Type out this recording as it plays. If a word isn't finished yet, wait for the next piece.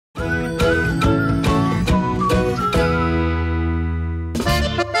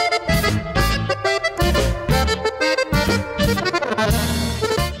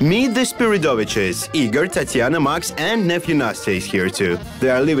the Spiridoviches. Igor, Tatiana, Max and nephew Nastya is here too.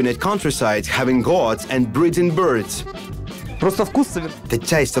 They are living at countryside, having goats and breeding birds. The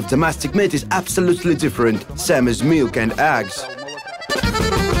taste of domestic meat is absolutely different, same as milk and eggs.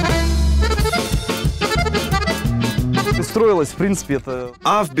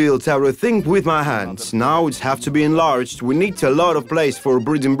 I've built everything with my hands. Now it has to be enlarged. We need a lot of place for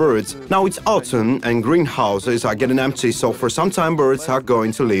breeding birds. Now it's autumn and greenhouses are getting empty, so for some time birds are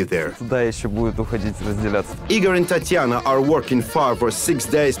going to live there. Igor and Tatiana are working 5 or 6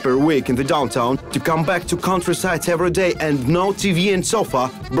 days per week in the downtown to come back to countryside every day, and no TV and sofa.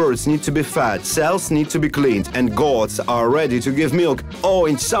 Birds need to be fed, cells need to be cleaned, and goats are ready to give milk. Oh,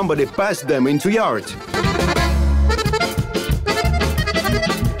 and somebody passed them into yard.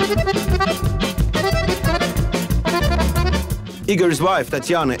 Igor's wife,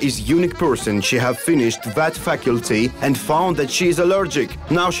 Tatiana, is a unique person. She have finished vet faculty and found that she is allergic.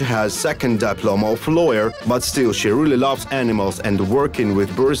 Now she has second diploma of lawyer, but still she really loves animals and working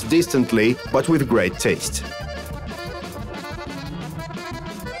with birds distantly, but with great taste.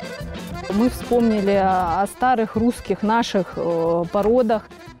 Мы вспомнили о старых русских наших породах.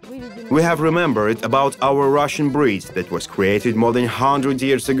 We have remembered about our Russian breed that was created more than 100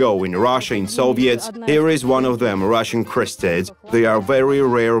 years ago in Russia, in Soviets. Here is one of them, Russian crested. They are very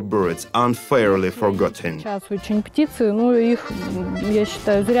rare birds, unfairly forgotten. Сейчас очень птицы, но их, я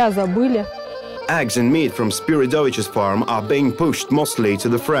считаю, зря забыли. Eggs and meat from Spiridovich's farm are being pushed mostly to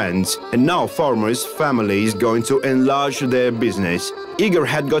the friends, and now farmers' family is going to enlarge their business. Igor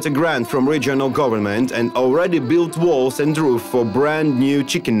had got a grant from regional government and already built walls and roof for brand new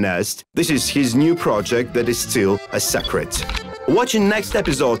chicken nest. This is his new project that is still a secret. Watch in next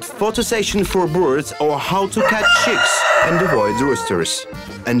episode photo session for birds or how to catch chicks and avoid roosters.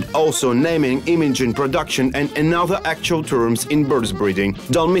 And also naming, imaging, production and another actual terms in birds breeding.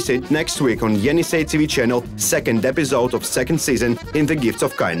 Don't miss it next week on Yenisei TV channel, second episode of second season in The Gift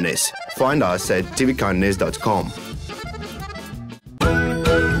of Kindness. Find us at tvkindness.com.